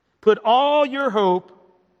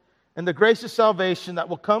in the grace of salvation that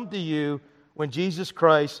will come to you when Jesus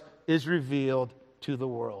Christ is revealed to the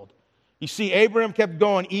world. You see, Abraham kept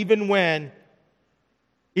going even with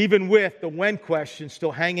the when question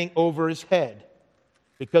still hanging over his head,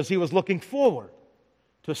 because he was looking forward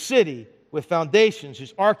to a city with foundations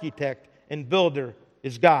whose architect and builder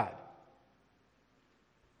is God.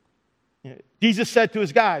 Jesus said to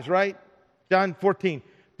his guys, right? John 14,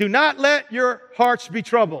 do not let your hearts be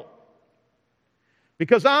troubled,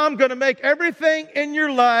 because I'm going to make everything in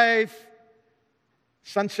your life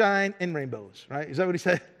sunshine and rainbows, right? Is that what he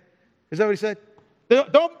said? Is that what he said?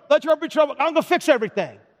 Don't let your heart be troubled. I'm going to fix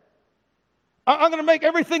everything. I'm going to make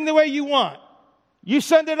everything the way you want. You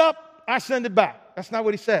send it up, I send it back. That's not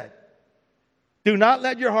what he said. Do not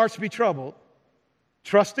let your hearts be troubled.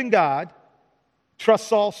 Trust in God.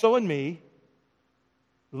 Trust also in me.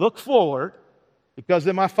 Look forward, because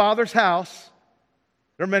in my Father's house,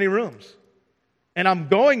 there are many rooms. And I'm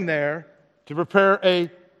going there to prepare a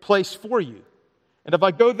place for you. And if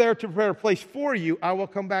I go there to prepare a place for you, I will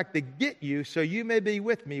come back to get you so you may be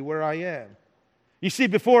with me where I am. You see,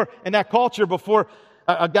 before, in that culture, before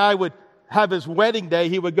a guy would have his wedding day,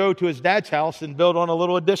 he would go to his dad's house and build on a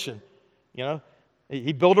little addition. You know,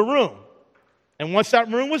 he built a room. And once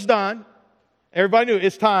that room was done, everybody knew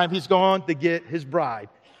it's time, he's going to get his bride.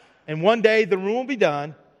 And one day the room will be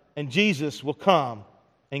done, and Jesus will come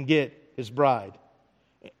and get his bride.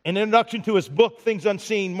 In an introduction to his book, Things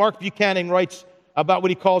Unseen, Mark Buchanan writes about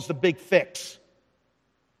what he calls the big fix.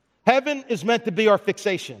 Heaven is meant to be our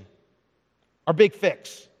fixation, our big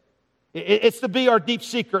fix. It's to be our deep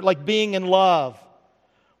secret, like being in love.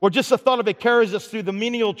 Or just the thought of it carries us through the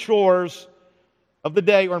menial chores of the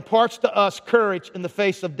day, or imparts to us courage in the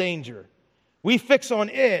face of danger. We fix on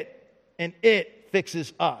it, and it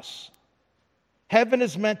fixes us. Heaven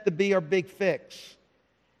is meant to be our big fix.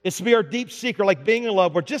 It's to be our deep secret, like being in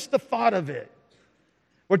love, or just the thought of it.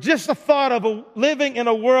 Or just the thought of living in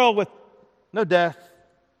a world with no death,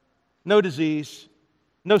 no disease,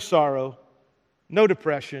 no sorrow, no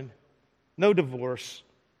depression, no divorce,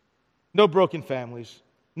 no broken families,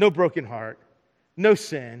 no broken heart, no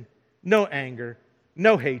sin, no anger,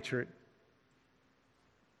 no hatred.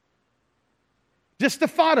 Just the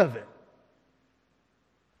thought of it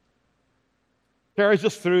carries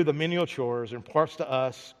us through the menial chores and imparts to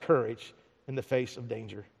us courage in the face of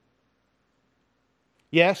danger.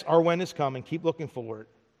 Yes, our when is coming. Keep looking forward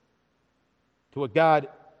to what God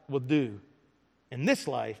will do in this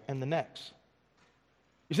life and the next.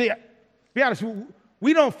 You see, to be honest,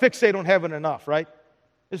 we don't fixate on heaven enough, right?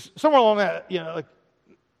 It's somewhere along that, like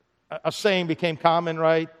a saying became common,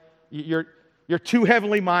 right? You're too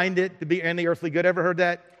heavenly minded to be any earthly good. Ever heard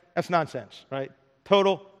that? That's nonsense, right?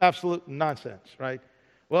 Total, absolute nonsense, right?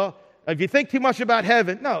 Well, if you think too much about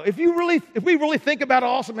heaven, no. If we really think about how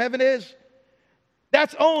awesome heaven is,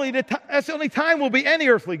 that's the only time we'll be any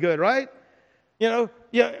earthly good, right?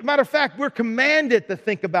 Matter of fact, we're commanded to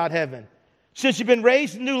think about heaven. Since you've been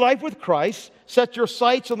raised in new life with Christ, set your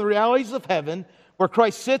sights on the realities of heaven, where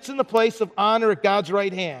Christ sits in the place of honor at God's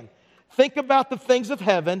right hand. Think about the things of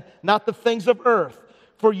heaven, not the things of earth.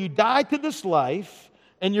 For you died to this life,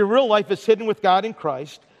 and your real life is hidden with God in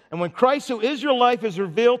Christ. And when Christ, who is your life, is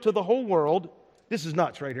revealed to the whole world, this is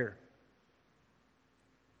nuts right here.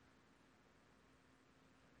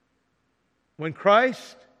 When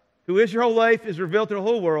Christ, who is your whole life, is revealed to the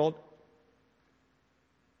whole world,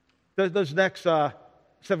 those next 7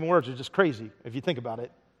 words are just crazy if you think about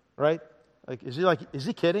it, right? Is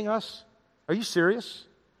he kidding us? Are you serious?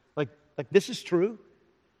 Like this is true?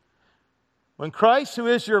 When Christ, who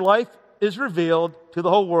is your life, is revealed to the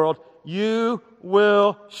whole world, you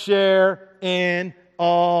will share in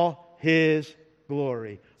all his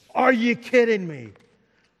glory. Are you kidding me?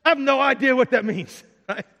 I have no idea what that means,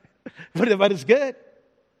 right? But it's good.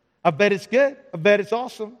 I bet it's good. I bet it's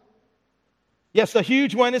awesome. Yes, a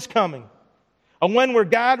huge when is coming. A when where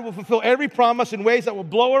God will fulfill every promise in ways that will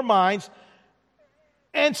blow our minds.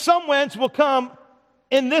 And some whens will come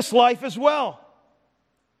in this life as well.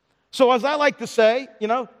 So as I like to say,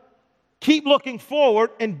 keep looking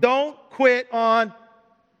forward and don't quit on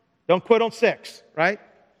 6, right?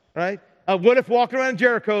 Right? What if walking around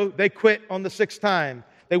Jericho, they quit on the 6th time?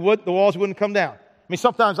 The walls wouldn't come down. I mean,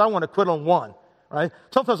 sometimes I want to quit on 1, right?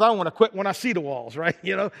 Sometimes I want to quit when I see the walls, right?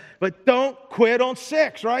 But don't quit on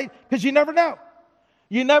 6, right? Because you never know.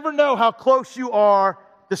 You never know how close you are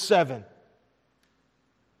to 7.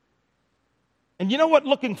 And you know what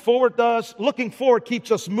looking forward does? Looking forward keeps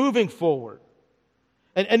us moving forward.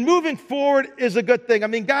 And moving forward is a good thing. I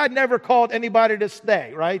mean, God never called anybody to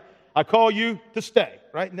stay, right? I call you to stay,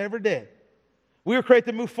 right? Never did. We were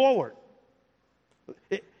created to move forward.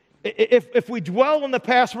 If we dwell in the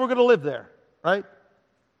past, we're going to live there, right?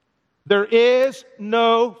 There is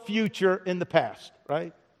no future in the past,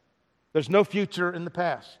 right? There's no future in the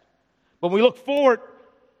past. When we look forward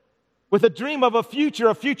with a dream of a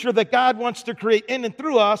future that God wants to create in and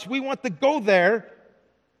through us, we want to go there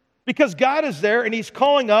because God is there and He's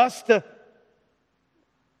calling us to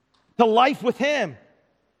life with Him.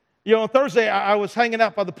 You know, on Thursday, I was hanging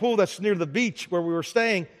out by the pool that's near the beach where we were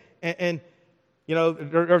staying, and you know,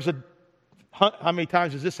 there's how many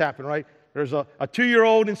times does this happen, right? There's a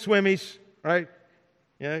 2-year-old in swimmies, right?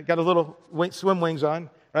 You know, got a little swim wings on,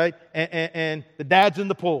 right? And the dad's in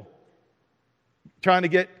the pool trying to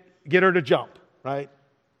get her to jump, right?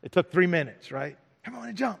 It took 3 minutes, right? Come on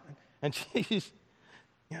and jump. And she's,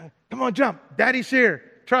 you know, come on, jump. Daddy's here.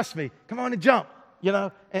 Trust me. Come on and jump. You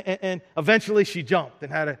know, and eventually she jumped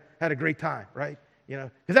and had a great time, right? You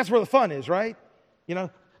know, because that's where the fun is, right? You know,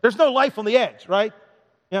 there's no life on the edge, right?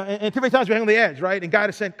 You know, and too many times we hang on the edge, right? And God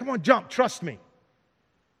is saying, come on, jump, trust me.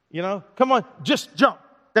 You know, come on, just jump.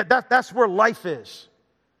 That's where life is.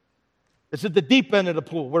 It's at the deep end of the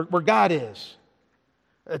pool, where God is.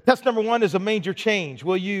 Test number 1 is a major change.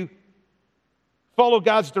 Will you follow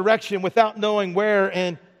God's direction without knowing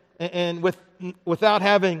where and without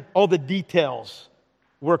having all the details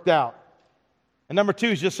worked out? And number 2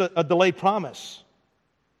 is just a delayed promise.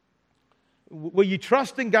 Will you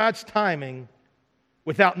trust in God's timing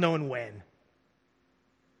without knowing when?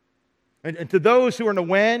 And to those who are in a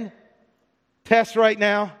when test right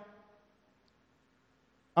now,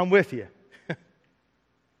 I'm with you.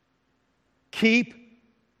 Keep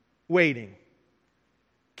waiting.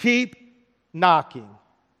 Keep knocking.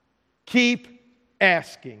 Keep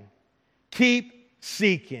asking. Keep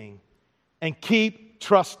seeking. And keep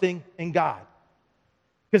trusting in God.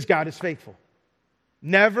 Because God is faithful.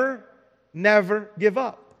 Never give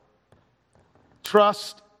up.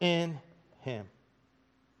 Trust in Him.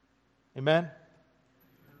 Amen?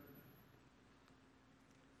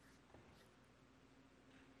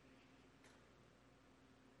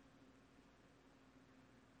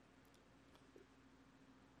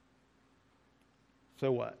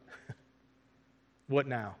 So what? What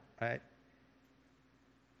now, right?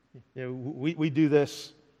 You know, we do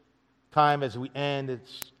this time as we end.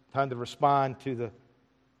 It's time to respond to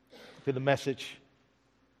the message,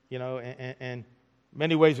 you know, and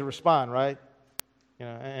many ways to respond, right? You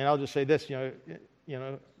know, and I'll just say this, you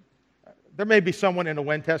know, there may be someone in a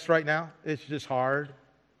when test right now. It's just hard.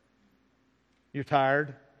 You're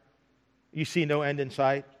tired. You see no end in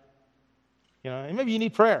sight. You know, and maybe you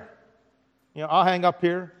need prayer. You know, I'll hang up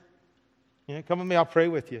here. You know, come with me. I'll pray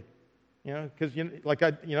with you. You know, because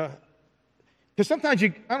because sometimes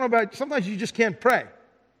sometimes you just can't pray.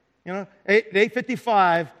 You know, at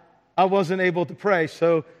 8:55, I wasn't able to pray.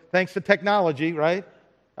 So thanks to technology, right?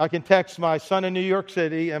 I can text my son in New York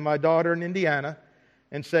City and my daughter in Indiana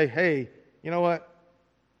and say, hey, you know what?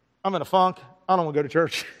 I'm in a funk. I don't want to go to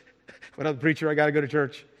church. Without the preacher, I got to go to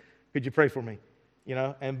church. Could you pray for me? You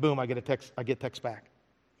know, and boom, I get a text. I get text back.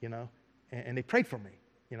 You know, and they prayed for me.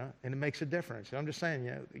 You know, and it makes a difference. And I'm just saying,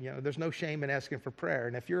 you know, there's no shame in asking for prayer.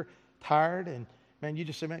 And if you're tired and man, you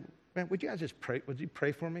just say, man, would you guys just pray? Would you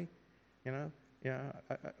pray for me? You know,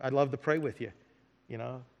 I'd love to pray with you. You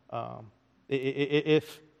know,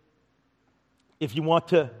 if you want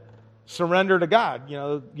to surrender to God, you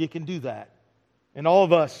know, you can do that. And all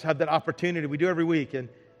of us have that opportunity. We do every week. And,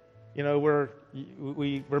 you know,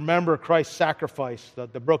 we remember Christ's sacrifice,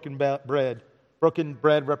 the broken bread. Broken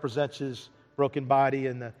bread represents His broken body,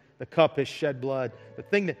 and the cup is shed blood. The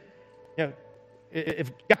thing that, you know,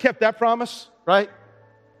 if God kept that promise, right?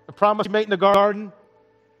 The promise He made in the garden.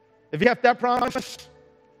 If He kept that promise,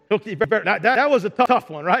 He'll keep that was a tough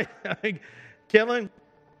one, right? Killing,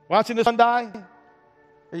 watching the son die.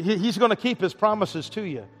 He's going to keep His promises to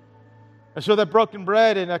you. And so that broken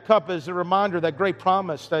bread and that cup is a reminder, that great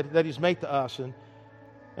promise that He's made to us.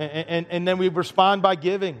 And then we respond by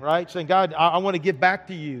giving, right? Saying, God, I want to give back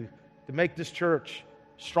to you to make this church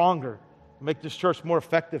stronger, to make this church more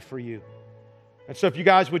effective for you. And so if you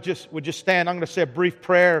guys would just stand, I'm going to say a brief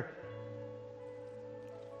prayer.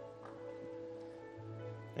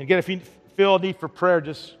 And again, if you feel a need for prayer,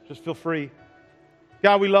 just feel free.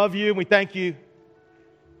 God, we love you and we thank you.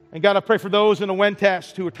 And God, I pray for those in the when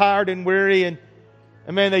test who are tired and weary and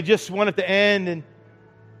man, they just want it to end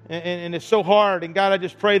and it's so hard. And God, I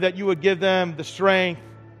just pray that you would give them the strength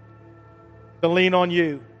to lean on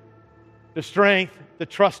you, the strength to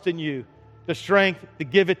trust in you, the strength to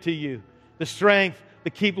give it to you, the strength to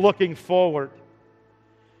keep looking forward.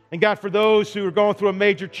 And God, for those who are going through a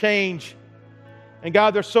major change, and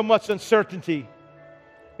God, there's so much uncertainty,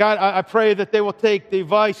 God, I pray that they will take the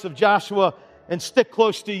advice of Joshua and stick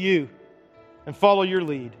close to you and follow your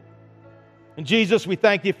lead. And Jesus, we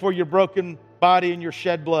thank you for your broken body and your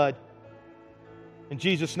shed blood. In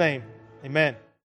Jesus' name, amen.